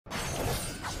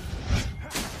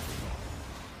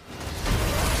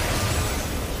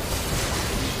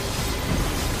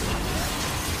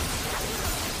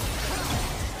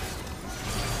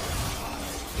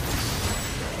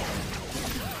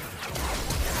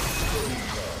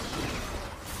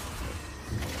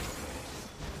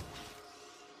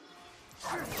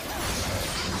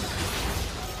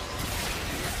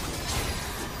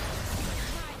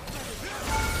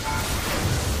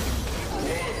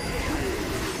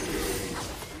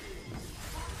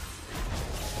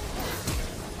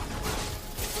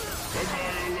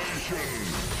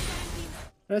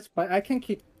That's fine. I can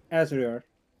keep Azure.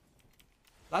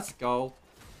 Let's go.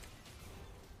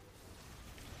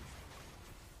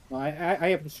 No, I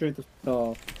have to shoot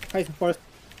the Kaiser first.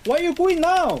 Why are you going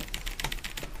now?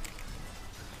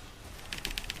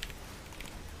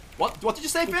 What did you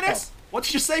say, Phoenix? What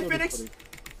did you say, Phoenix?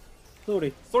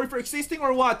 Sorry. Sorry for existing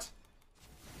or what?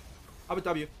 How about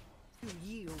W?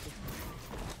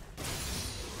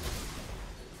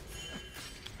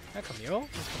 É caminhou?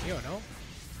 Caminhou, não?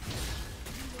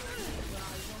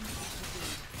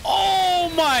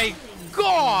 Oh my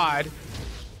god!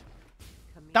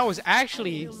 That was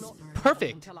actually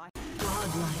perfect.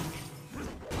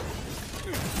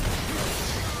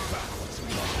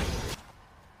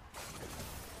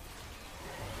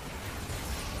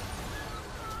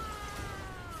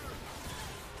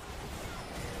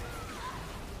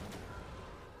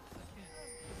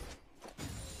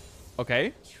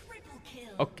 Okay.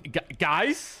 Okay,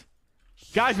 guys,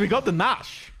 we got the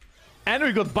Nash, and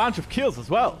we got a bunch of kills as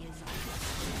well.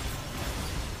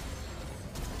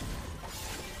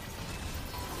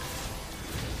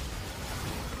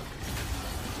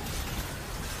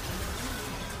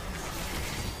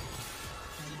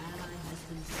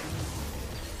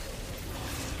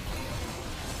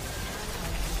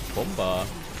 Bomba.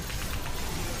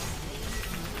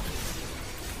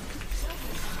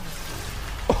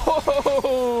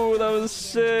 Oh, that was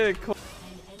sick.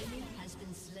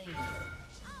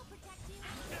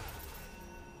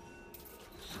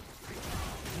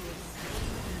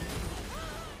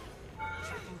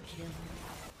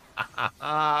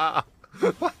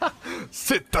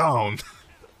 Sit down.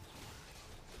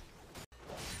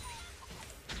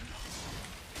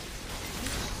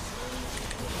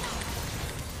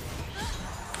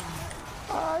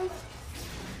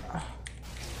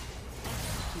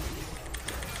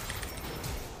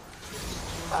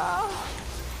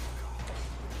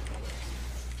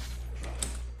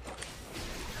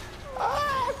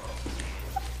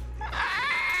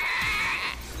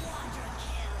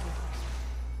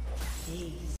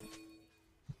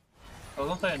 Oh,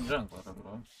 don't play in jungle,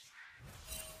 bro.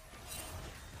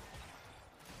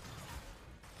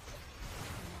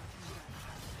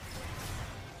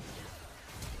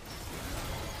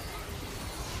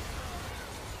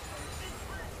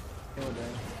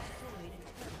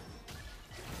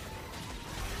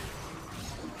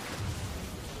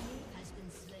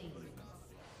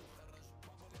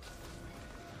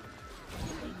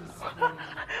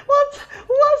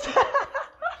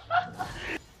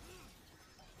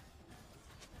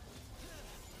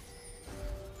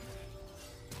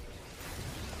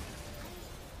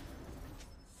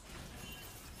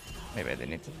 Maybe I didn't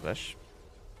need to flash.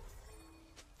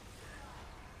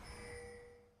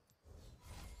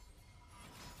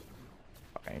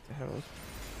 Fuck, I need to herald.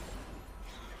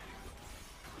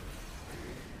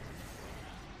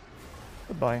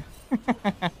 Goodbye.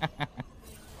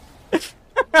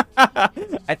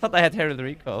 I thought I had herald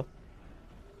recall.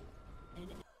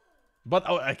 But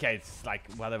oh, okay, it's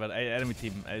like whatever. Enemy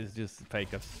team is just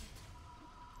fake us.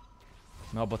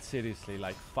 No, but seriously,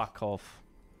 like fuck off.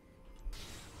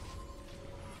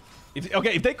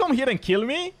 Okay, if they come here and kill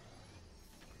me.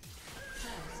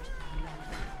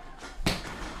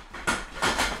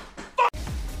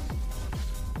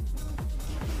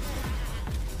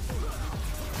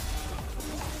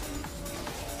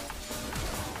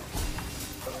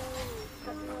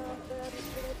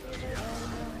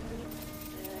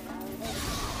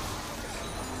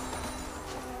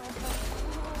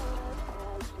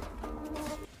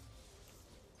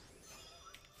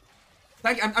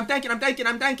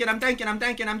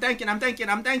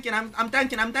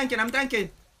 I'm tanking.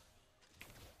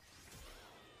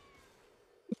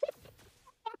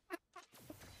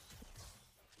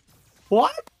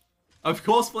 What? Of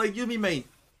course, play Yumi, mate.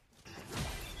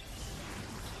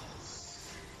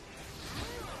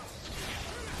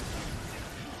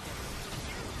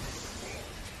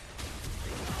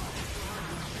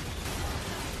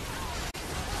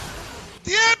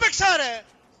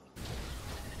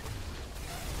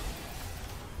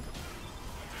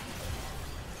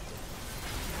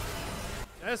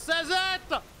 SZ!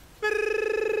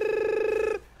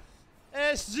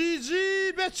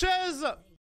 SGG, bitches!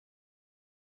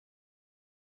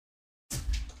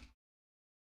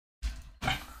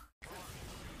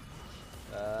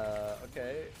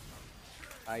 Okay.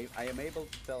 I am able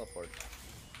to teleport.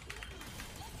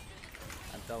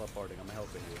 I'm teleporting, I'm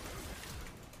helping you.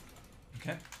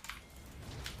 Okay.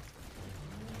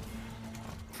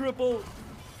 Triple.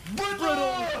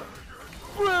 Brittle!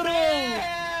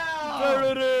 There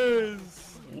it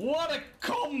is. What a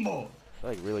combo!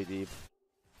 Like really deep.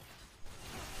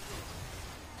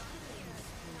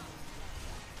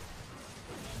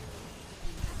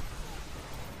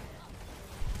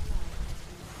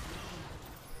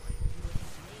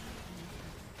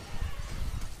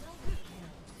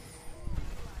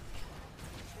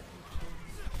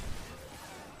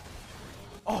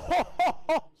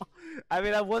 I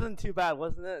mean, that wasn't too bad,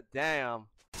 wasn't it? Damn.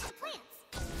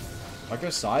 I go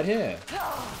side here.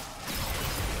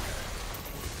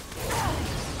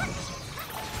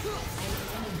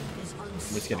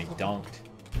 I'm just getting dunked.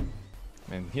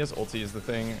 I mean, he has ulti is the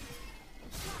thing.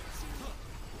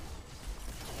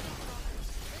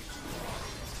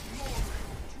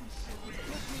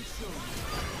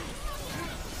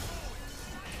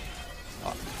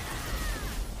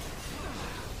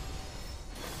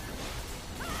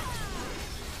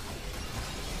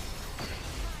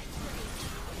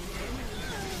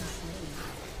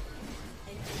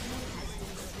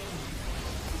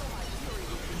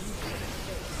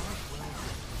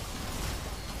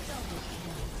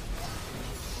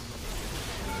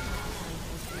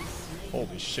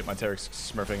 Holy shit, my Tarek's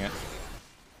smurfing it.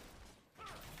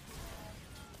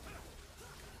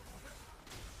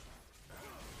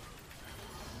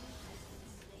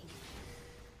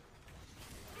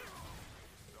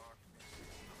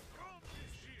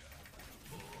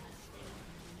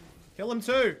 Kill him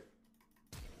too.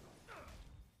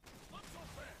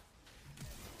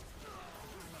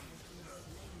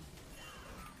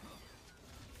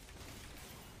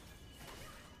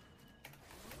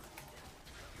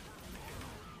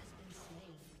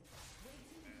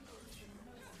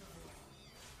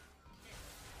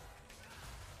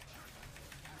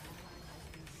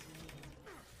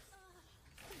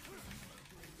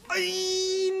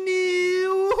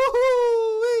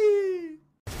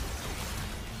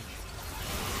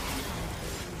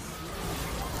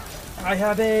 I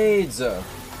have AIDS!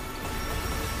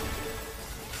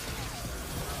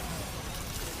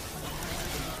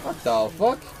 What the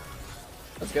fuck?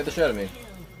 That scared the shit out of me.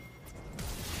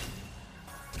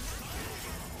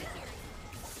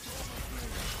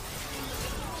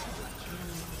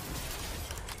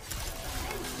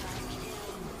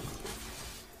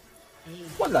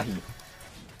 Wallahi.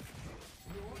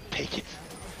 Take it.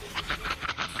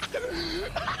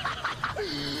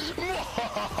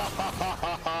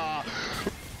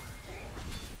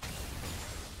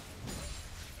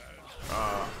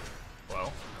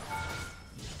 Well.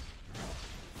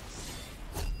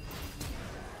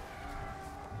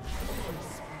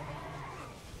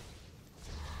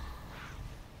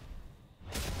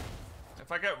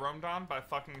 If I get roamed on by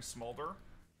fucking Smolder,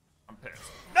 I'm pissed.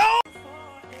 No!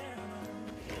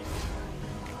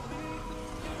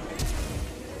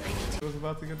 I was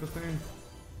about to get the thing.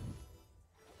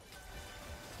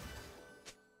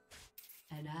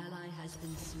 An ally has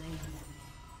been slain.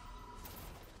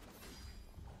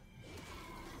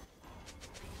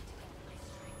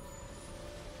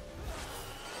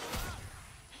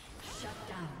 Shut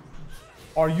down.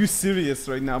 Are you serious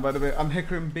right now, by the way? I'm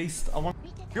Hecarim based. I want.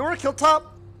 You wanna kill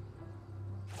top?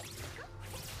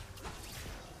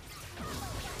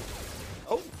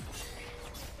 Oh.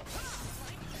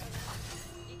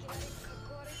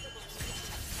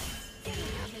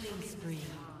 Killing spree.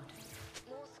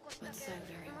 But so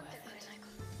very worth it.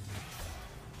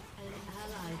 An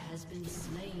ally has been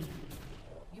slain.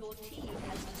 Your team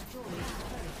has destroyed a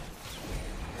turret.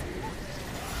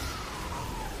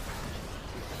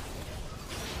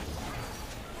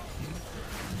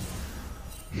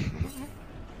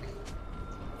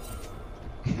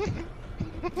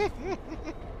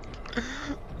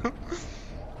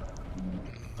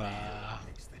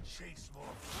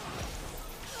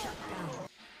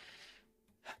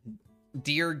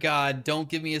 Dear God, don't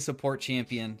give me a support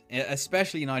champion,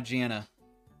 especially not Janna.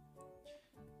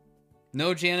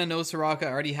 No Janna, no Soraka,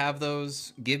 I already have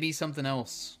those. Give me something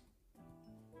else.